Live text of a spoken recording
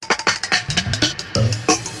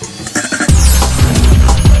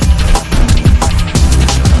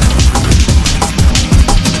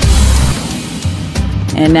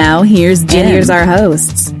And now here's Jim. Here's our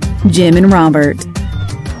hosts, Jim and Robert.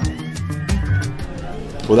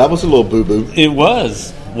 Well, that was a little boo-boo. It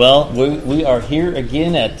was. Well, we are here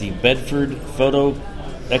again at the Bedford Photo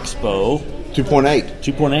Expo. 2.8.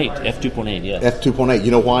 2.8. F2.8, yeah. F2.8.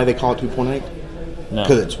 You know why they call it 2.8? No.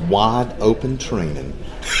 Because it's wide open training.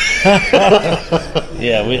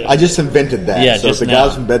 Yeah, I just invented that. Yeah, so if the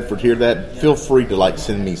guys from Bedford hear that, feel free to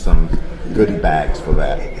send me some goodie bags for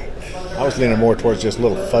that. I was leaning more towards just a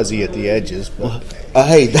little fuzzy at the edges. But.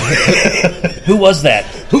 Hey, who was that?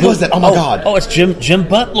 Who was that? Oh my God! Oh, it's Jim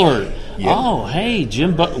Butler. Yeah. Oh, hey,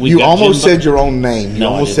 Jim Butler. You almost said your own name. You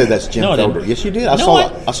almost said that's Jim Felder. Yes, you did. I saw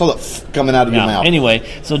that coming out of your mouth. Anyway,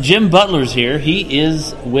 so Jim Butler's here. He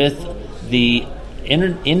is with the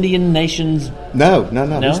Indian Nations. No.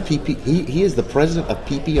 He's he is the president of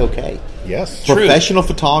PPOK. Yes. Professional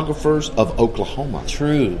Photographers of Oklahoma.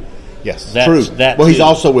 True. Yes. True. Well, he's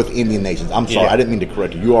also with Indian Nations. I'm sorry. I didn't mean to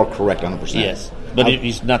correct you. You are correct 100%. Yes. But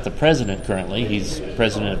he's not the president currently. He's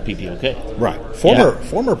president of PPOK. Right.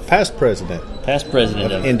 Former past president. Past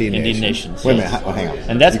president of Indian Nations. Wait a minute. Hang on.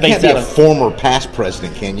 And that's based out of former past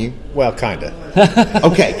president, can you? Well, kind of.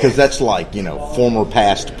 Okay, because that's former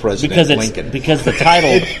past president Lincoln. Because the title...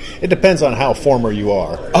 it depends on how former you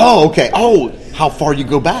are. Oh, okay. Oh, how far you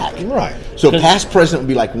go back. Right. So past president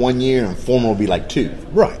would be 1 year and former would be 2.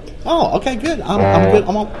 Right. Oh, okay, good. I'm good.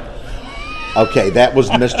 Okay, that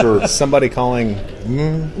was Mr. Somebody calling.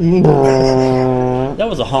 That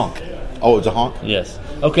was a honk. Oh, it was a honk? Yes.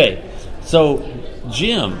 Okay, so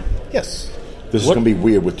Jim. Yes. This is going to be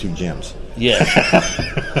weird with two Jims. Yes.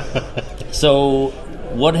 So,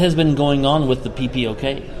 what has been going on with the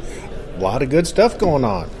PPOK? A lot of good stuff going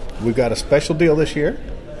on. We've got a special deal this year.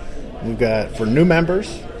 We've got, for new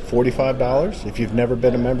members, $45 if you've never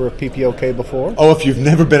been a member of PPOK before. Oh, if you've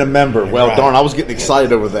never been a member. Well, right. Darn, I was getting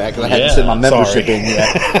excited over that because I hadn't sent my membership in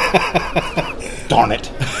yet. Darn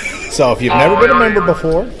it. So if you've never been a member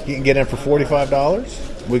before, you can get in for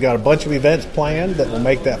 $45. We got a bunch of events planned that will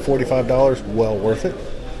make that $45 well worth it.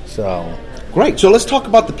 So great. So let's talk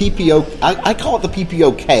about the PPO. I call it the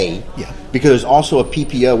PPOK because there's also a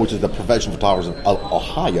PPO, which is the Professional Photographers of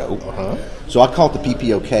Ohio. Uh-huh. So I call it the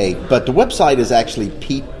PPOK, but the website is actually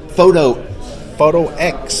photoxok.org.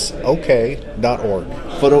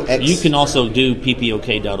 PhotoX. You can also do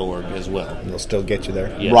ppok.org as well. It'll still get you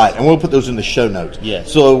there. Yes. Right, and we'll put those in the show notes.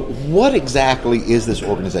 Yes. So what exactly is this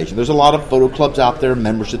organization? There's a lot of photo clubs out there,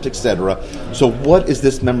 memberships, etc. So what is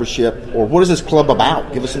this membership, or what is this club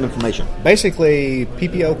about? Give us some information. Basically,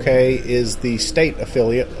 PPOK is the state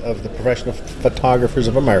affiliate of the Professional Photographers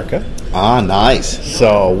of America. Ah, nice.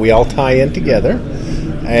 So we all tie in together,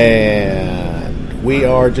 and we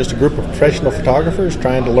are just a group of professional photographers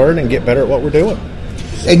trying to learn and get better at what we're doing.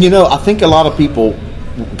 And I think a lot of people,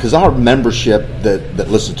 because our membership that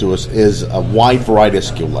listen to us is a wide variety of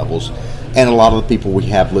skill levels, and a lot of the people we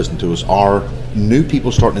have listen to us are new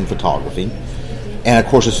people starting in photography. And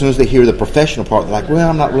of course, as soon as they hear the professional part, they're like, well,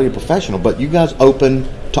 I'm not really a professional, but you guys open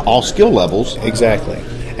to all skill levels. Exactly.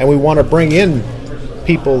 And we want to bring in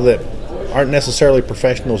people that aren't necessarily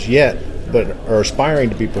professionals yet, but are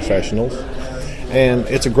aspiring to be professionals. And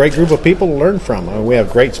it's a great group of people to learn from. I mean, we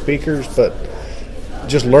have great speakers, but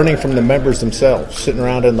just learning from the members themselves, sitting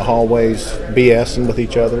around in the hallways, BSing with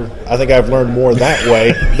each other. I think I've learned more that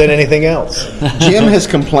way than anything else. Jim has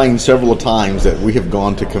complained several times that we have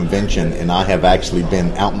gone to convention, and I have actually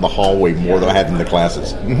been out in the hallway more than I have in the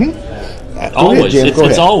classes. Mm-hmm. Always.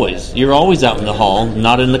 It's always. You're always out in the hall,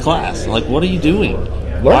 not in the class. Like, what are you doing?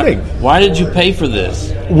 Learning. Why did you pay for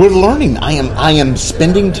this? We're learning. I am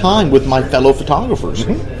spending time with my fellow photographers.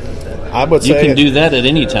 Mm-hmm. I would say you can do that at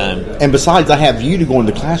any time. And besides, I have you to go in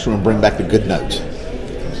the classroom and bring back the good notes.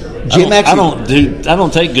 Jim, I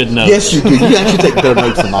don't take good notes. Yes, you do. You actually take better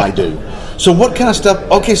notes than I do. So what kind of stuff?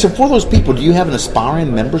 Okay, so for those people, do you have an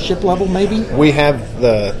aspiring membership level? Maybe we have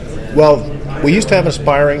we used to have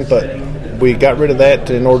aspiring, but we got rid of that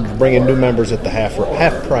in order to bring in new members at the half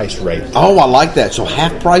price rate. Oh, I like that. So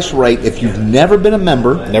half price rate. If you've never been a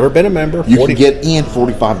member, you can get in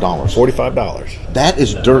 $45. $45. That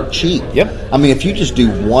is dirt cheap. Yep. I mean, if you just do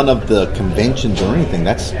one of the conventions or anything,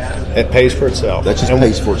 it pays for itself. That just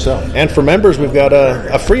pays for itself. And for members, we've got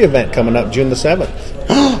a free event coming up June the 7th.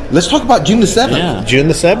 Let's talk about June the 7th. Yeah. June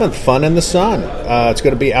the 7th, Fun in the Sun. It's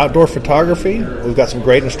going to be outdoor photography. We've got some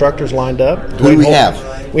great instructors lined up. Who do we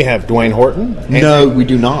have? We have Dwayne Horton. No, we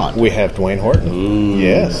do not. We have Dwayne Horton. Ooh.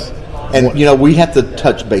 Yes. And, we have to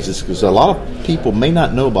touch bases because a lot of people may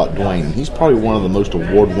not know about Dwayne. He's probably one of the most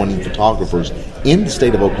award-winning photographers in the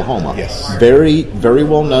state of Oklahoma. Yes. Very, very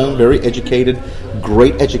well known, very educated,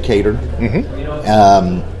 great educator.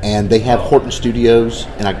 And they have Horton Studios.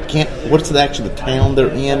 And what's actually the town they're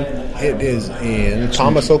in? It is in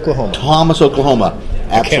Thomas, Oklahoma. Thomas, Oklahoma.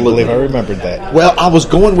 Absolutely. I can't believe I remembered that. Well, I was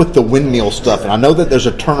going with the windmill stuff, and I know that there's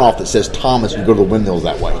a turnoff that says Thomas. You go to the windmills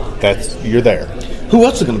that way. You're there. Who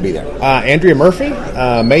else is going to be there? Andrea Murphy,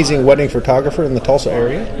 amazing wedding photographer in the Tulsa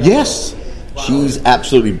area. Yes. She's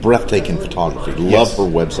absolutely breathtaking photography. Love her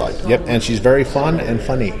website. Yep, and she's very fun and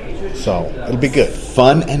funny. So it'll be good.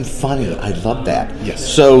 Fun and funny. I love that.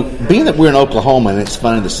 Yes. So, being that we're in Oklahoma and it's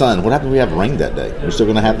fun in the sun, what happens if we have rain that day? We're still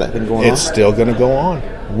going to have that thing going on? It's still going to go on.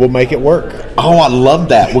 We'll make it work. Oh, I love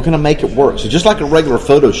that. We're going to make it work. So, just like a regular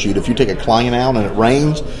photo shoot, if you take a client out and it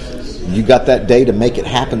rains, you got that day to make it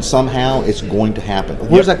happen somehow, it's going to happen.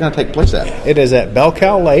 Where's that going to take place at? It is at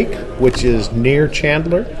Belcow Lake, which is near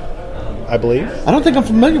Chandler, I believe. I don't think I'm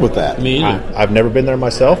familiar with that. Me either. I've never been there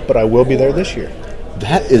myself, but I will be there this year.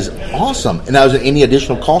 That is awesome. And now, is there any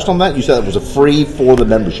additional cost on that? You said it was a free for the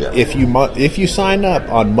membership. If you sign up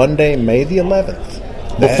on Monday, May the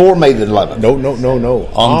 11th. Before May the 11th. No.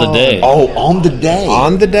 On the day. Oh, on the day.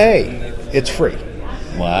 On the day, it's free.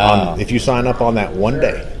 Wow. If you sign up on that one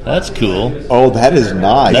day. That's cool. Oh, that is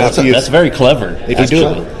nice. That's very clever.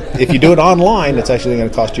 If you do it online, it's actually going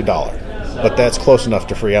to cost you $1. But that's close enough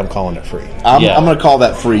to free. I'm calling it free. I'm going to call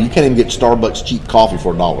that free. You can't even get Starbucks cheap coffee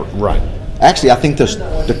for $1. Right. Actually, I think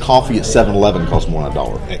the coffee at 7-Eleven costs more than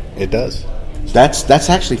 $1. It does. That's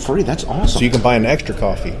actually free. That's awesome. So you can buy an extra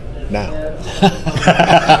coffee now.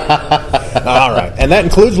 All right. And that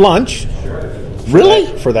includes lunch.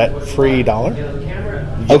 Really? For that free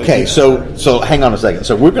 $1. Okay, so hang on a second.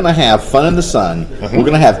 So we're going to have fun in the sun. We're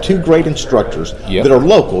going to have 2 great instructors that are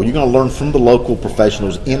local. You're going to learn from the local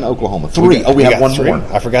professionals in Oklahoma. 3. We have one 3. more.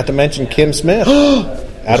 I forgot to mention Kim Smith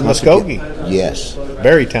out of Muskogee. Yes.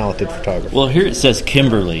 Very talented photographer. Well, here it says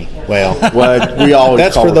Kimberly. Well, we always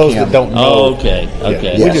that's call for her those Kim. that don't know. Oh, okay.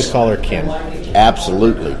 Okay. Yeah. We just call her Kim.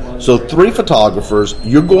 Absolutely. So 3 photographers.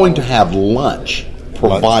 You're going to have lunch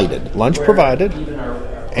provided. Lunch provided.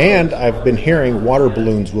 And I've been hearing water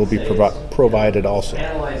balloons will be provided also.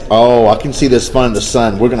 Oh, I can see this fun in the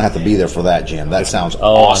sun. We're going to have to be there for that, Jim. That sounds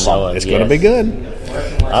awesome. I know it. It's going to be good.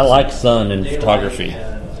 I like sun in photography.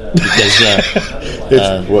 Because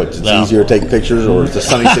it's easier to take pictures, or it's the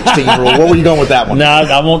sunny 16 rule. Where were you going with that one? No,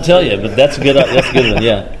 I won't tell you, but that's good. That's a good one,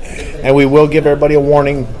 yeah. And we will give everybody a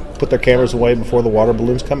warning. Put their cameras away before the water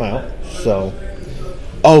balloons come out. So,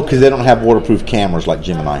 because they don't have waterproof cameras like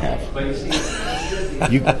Jim and I have.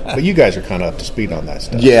 But you guys are kind of up to speed on that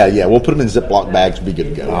stuff. Yeah. We'll put them in Ziploc bags. Be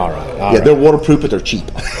good to go. All right. They're waterproof, but they're cheap.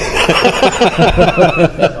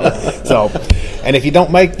 So, and if you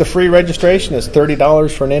don't make the free registration, it's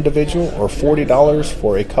 $30 for an individual or $40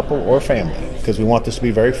 for a couple or family, because we want this to be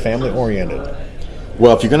very family oriented.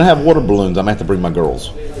 Well, if you're going to have water balloons, I'm going to have to bring my girls.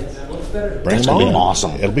 Bring them gonna on. be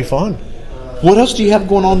awesome. It'll be fun. What else do you have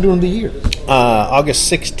going on during the year?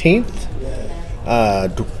 August 16th. Blah,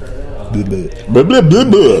 blah, blah,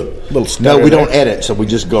 blah. No, we don't edit, so we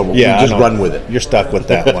just go. Yeah, we just run with it. You're stuck with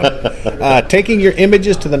that one. Taking your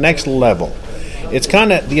images to the next level. It's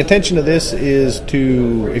kind of the intention of this is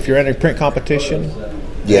to, if you're entering print competition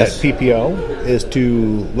at PPO, is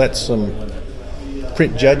to let some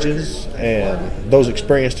print judges and those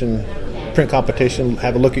experienced in print competition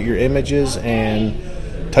have a look at your images and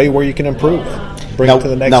tell you where you can improve. Bring it to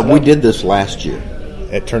the next level. We did this last year.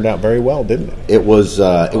 It turned out very well, didn't it? It was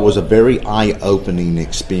a very eye-opening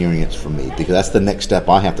experience for me, because that's the next step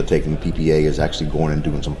I have to take in the PPA is actually going and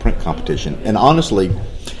doing some print competition. And honestly,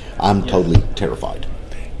 I'm totally terrified.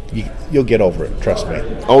 You'll get over it, trust me.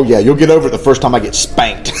 Oh, yeah, you'll get over it the first time I get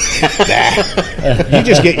spanked. You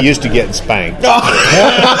just get used to getting spanked. So,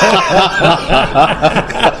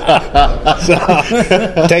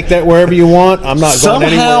 take that wherever you want. I'm not going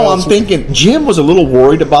anywhere Somehow else. I'm thinking Jim was a little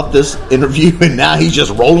worried about this interview, and now he's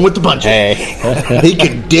just rolling with the punches. Hey. He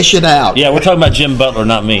can dish it out. Yeah, we're talking about Jim Butler,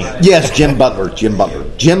 not me. Yes, Jim Butler. Jim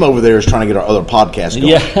over there is trying to get our other podcast going.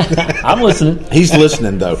 Yeah, I'm listening. He's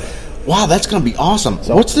listening, though. Wow, that's going to be awesome.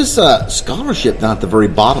 So, what's this scholarship down at the very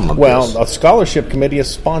bottom of this? Well, a scholarship committee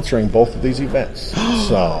is sponsoring both of these events.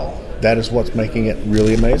 So that is what's making it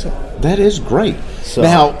really amazing. That is great. So,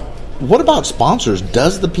 now, what about sponsors?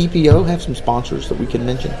 Does the PPO have some sponsors that we can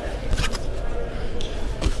mention?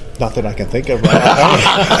 Not that I can think of right now.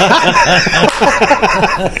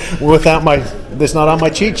 It's not on my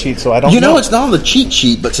cheat sheet, so I don't know. It's not on the cheat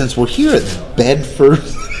sheet, but since we're here at Bedford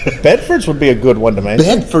Bedford's would be a good one to mention.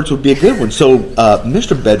 Bedford's would be a good one. So,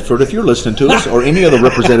 Mr. Bedford, if you're listening to us, or any other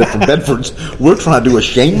representative from Bedford's, we're trying to do a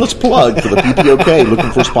shameless plug for the PPOK,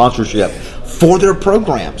 looking for sponsorship for their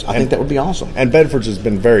programs. I think that would be awesome. And Bedford's has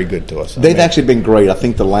been very good to us. They've actually been great. I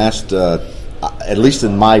think the last, at least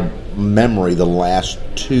in my memory, the last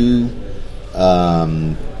two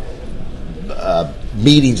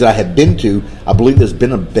meetings that I have been to, I believe there's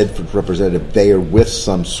been a Bedford representative there with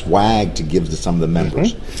some swag to give to some of the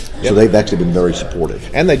members. Mm-hmm. So they've actually been very supportive.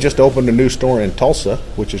 And they just opened a new store in Tulsa,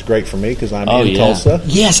 which is great for me because I'm in Tulsa.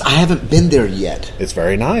 Yes, I haven't been there yet. It's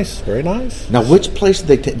very nice, very nice. Now, which place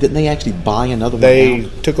did didn't they actually buy another one? They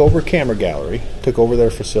took over Camera Gallery, took over their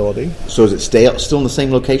facility. So is it still in the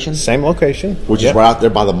same location? Same location. Which is right out there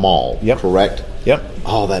by the mall, correct? Yep.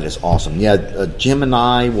 Oh, that is awesome. Yeah, Jim and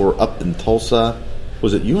I were up in Tulsa.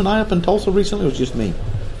 Was it you and I up in Tulsa recently, or was it just me?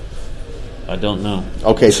 I don't know.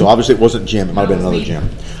 Okay, so obviously it wasn't Jim. It might have been another Jim.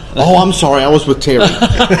 Oh, I'm sorry. I was with Terry.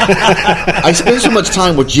 I spend so much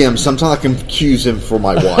time with Jim, sometimes I confuse him for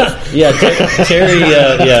my wife. Yeah, Terry,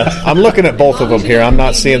 yeah. I'm looking at both of them here. I'm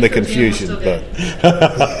not seeing the confusion, but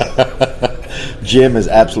Jim is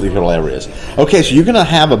absolutely hilarious. Okay, so you're going to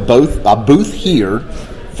have a booth here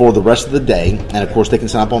for the rest of the day, and of course they can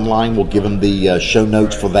sign up online. We'll give them the show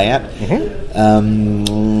notes for that.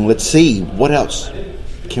 Mm-hmm. Let's see, what else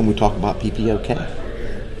can we talk about PPOK?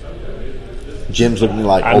 Jim's looking at me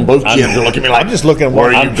like, both Jims are looking at me like, I'm just looking at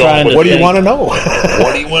where are you going? What do you want to know?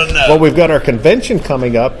 What do you want to know? Well, we've got our convention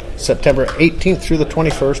coming up September 18th through the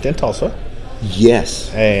 21st in Tulsa. Yes.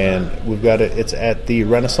 And we've got it. It's at the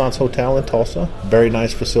Renaissance Hotel in Tulsa. Very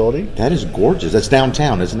nice facility. That is gorgeous. That's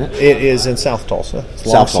downtown, isn't it? It is in South Tulsa. It's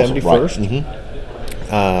along 71st. Right.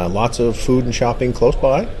 Mm-hmm. Lots of food and shopping close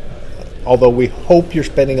by. Although we hope you're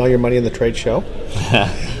spending all your money in the trade show.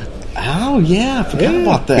 Oh yeah, I forgot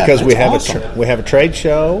about that. Because we have a trade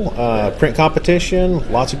show, print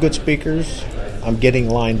competition, lots of good speakers. I'm getting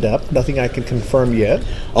lined up. Nothing I can confirm yet.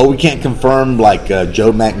 Oh, we can't confirm like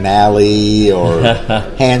Joe McNally or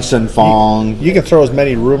Hanson Fong. You can throw as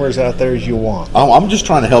many rumors out there as you want. Oh, I'm just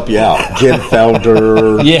trying to help you out. Jim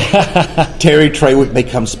Felder. Yeah. Terry Trawick may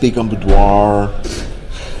come speak on Boudoir.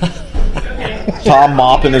 Tom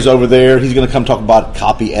Maupin is over there. He's going to come talk about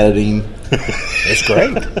copy editing. It's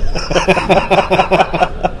great.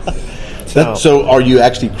 So are you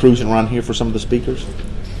actually cruising around here for some of the speakers?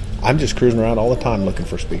 I'm just cruising around all the time looking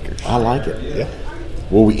for speakers. I like it. Yeah.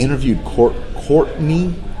 Well, we interviewed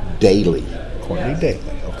Courtney Daly. Courtney Daly,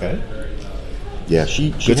 okay. Yeah,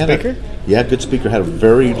 she good had speaker? Good speaker. Had a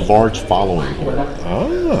very large following here.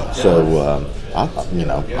 Oh. So, I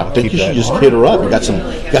think you should just hit her up. You got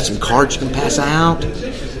some cards you can pass out.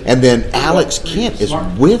 And then Alex Kent is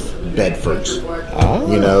with Bedford's.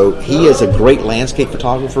 Oh. You know, he is a great landscape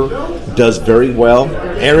photographer, does very well.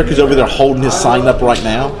 Eric is over there holding his sign up right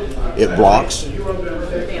now. It rocks.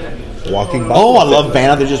 Walking by. Oh, I love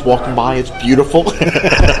Vanna. They're just walking by. It's beautiful.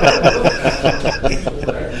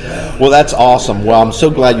 Well, that's awesome. Well, I'm so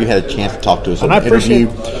glad you had a chance to talk to us on the interview.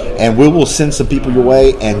 And we will send some people your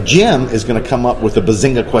way. And Jim is going to come up with a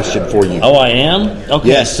Bazinga question for you. Oh, I am? Okay,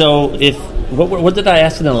 yes. So what did I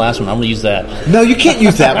ask in the last one? I'm going to use that. No, you can't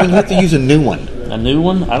use that one. You have to use a new one. A new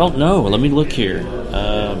one? I don't know. Let me look here.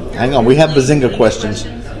 Hang on. We have Bazinga questions.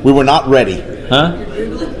 We were not ready. Huh?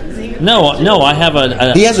 No. I have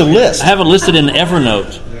he has a list. I have it listed in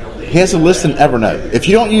Evernote. He has a list in Evernote. If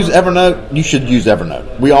you don't use Evernote, you should use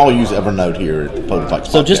Evernote. We all use Evernote here at the Podflex.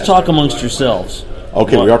 So just talk amongst yourselves.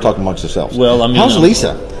 Okay, we are talking amongst ourselves. Well, I mean, how's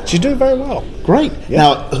Lisa? She's doing very well. Great. Yeah.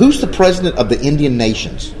 Now, who's the president of the Indian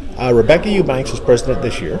Nations? Rebecca Eubanks is president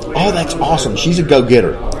this year. Oh, that's awesome. She's a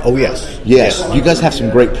go-getter. Oh, yes. Yes. You guys have some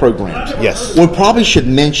great programs. Yes. We probably should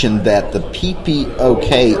mention that the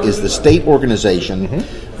PPOK is the state organization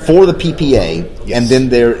for the PPA, and then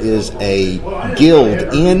there is a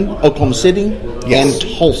guild in Oklahoma City and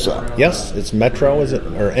Tulsa. Yes, it's Metro, is it?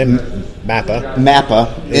 Or MAPA. MAPA,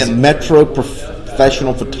 and Metro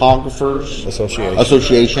Professional Photographers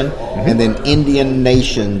Association, and then Indian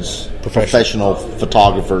Nations Professional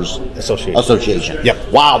Photographers Association.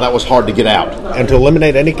 Yep. Wow, that was hard to get out. And to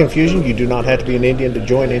eliminate any confusion, you do not have to be an Indian to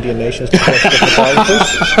join Indian Nations Professional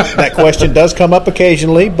Photographers. That question does come up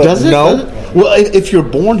occasionally, but does it? no. Does it? Well, if you're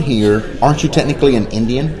born here, aren't you technically an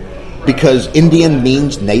Indian? Because Indian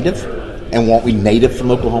means native, and won't we native from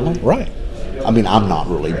Oklahoma? Right. I mean, I'm not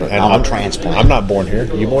really, but I'm a transplant. I'm not born here.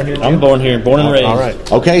 You born here, Jim? I'm born here, born and raised. All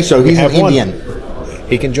right. Okay, so he's an Indian.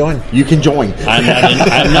 He can join. You can join.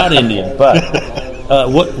 I'm not Indian, but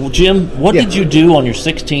Jim, what did you do on your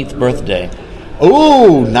 16th birthday?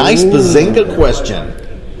 Oh, nice Bazinga question.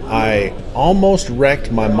 I almost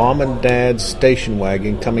wrecked my mom and dad's station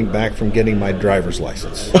wagon coming back from getting my driver's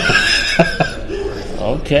license.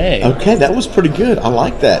 Okay. Okay, that was pretty good. I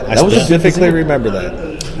like that. I That was a good specifically example. remember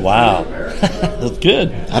that. Wow. That's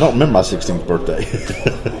good. I don't remember my 16th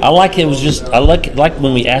birthday. I like it. Was just I like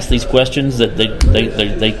when we ask these questions that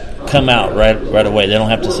they come out right away. They don't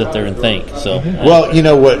have to sit there and think. So Well, you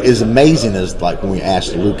know what is amazing is like when we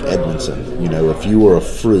asked Luke Edmondson, you know, if you were a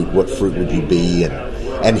fruit, what fruit would you be?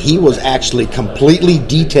 And he was actually completely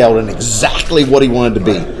detailed in exactly what he wanted to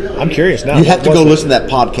be. I'm curious now. You have to What go was listen to that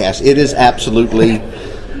podcast. It is absolutely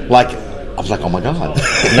like, I was like, oh my God.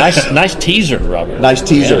 nice teaser, Robert. Nice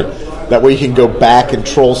teaser. Yeah. That way you can go back and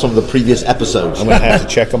troll some of the previous episodes. I'm going to have to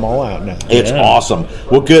check them all out now. It's Yeah. awesome.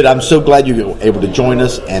 Well, good. I'm so glad you were able to join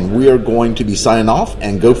us, and we are going to be signing off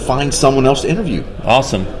and go find someone else to interview.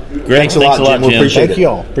 Awesome. Great. Thanks a lot, Jim. We appreciate Thank you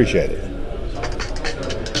all. Appreciate it.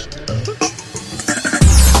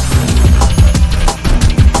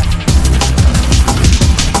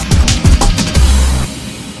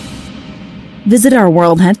 Visit our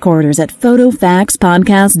world headquarters at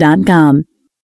photofaxpodcast.com